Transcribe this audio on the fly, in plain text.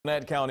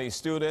Gwinnett County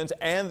students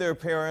and their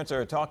parents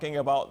are talking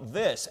about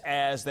this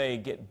as they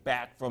get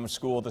back from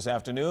school this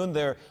afternoon.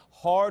 Their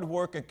hard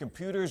work and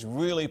computers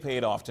really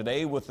paid off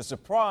today with a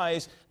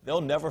surprise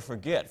they'll never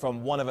forget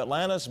from one of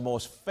Atlanta's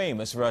most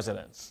famous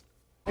residents.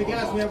 Hey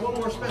guys, we have one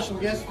more special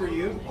guest for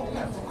you.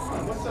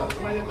 What's up?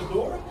 Somebody at the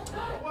door?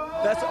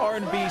 That's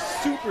R&B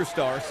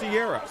superstar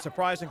Sierra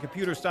surprising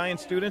computer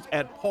science students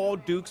at Paul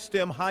Duke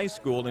STEM High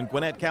School in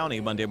Gwinnett County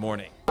Monday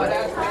morning.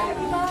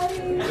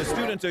 The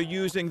students are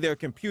using their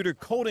computer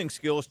coding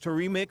skills to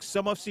remix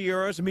some of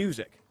Sierra's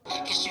music.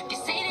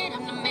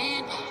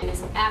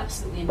 It's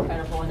absolutely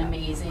incredible and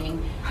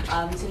amazing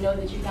to know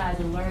that you guys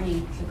are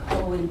learning to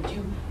code and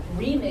do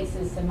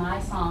remixes to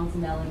my songs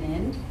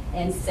Melanin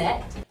and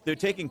Set. They're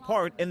taking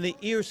part in the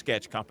Ear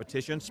Sketch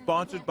competition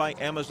sponsored by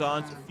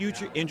Amazon's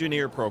Future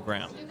Engineer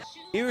program.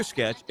 Ear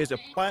Sketch is a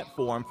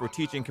platform for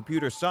teaching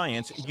computer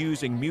science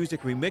using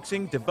music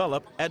remixing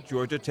developed at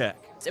Georgia Tech.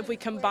 If we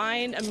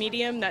combine a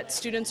medium that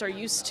students are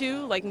used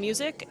to, like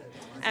music,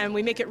 and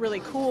we make it really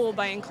cool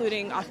by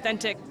including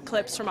authentic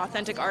clips from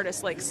authentic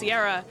artists like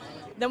Sierra,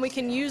 then we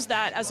can use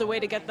that as a way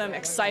to get them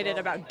excited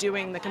about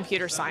doing the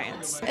computer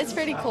science. It's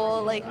pretty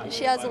cool. Like,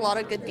 she has a lot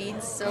of good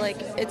beats, so like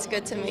it's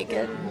good to make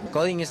it.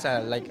 Coding is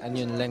like a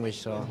new language,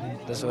 so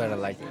that's what I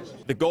like.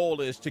 The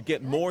goal is to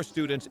get more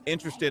students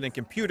interested in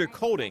computer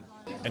coding,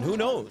 and who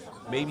knows,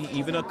 maybe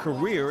even a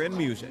career in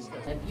music.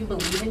 If you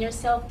believe in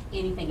yourself,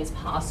 anything is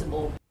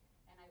possible.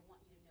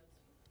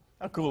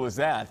 How cool is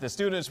that? The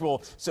students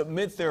will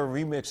submit their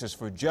remixes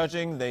for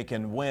judging. They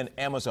can win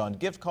Amazon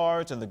gift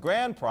cards, and the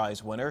grand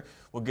prize winner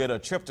will get a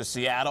trip to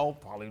Seattle,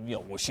 probably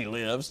where she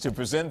lives, to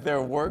present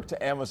their work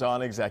to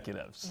Amazon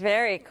executives.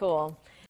 Very cool.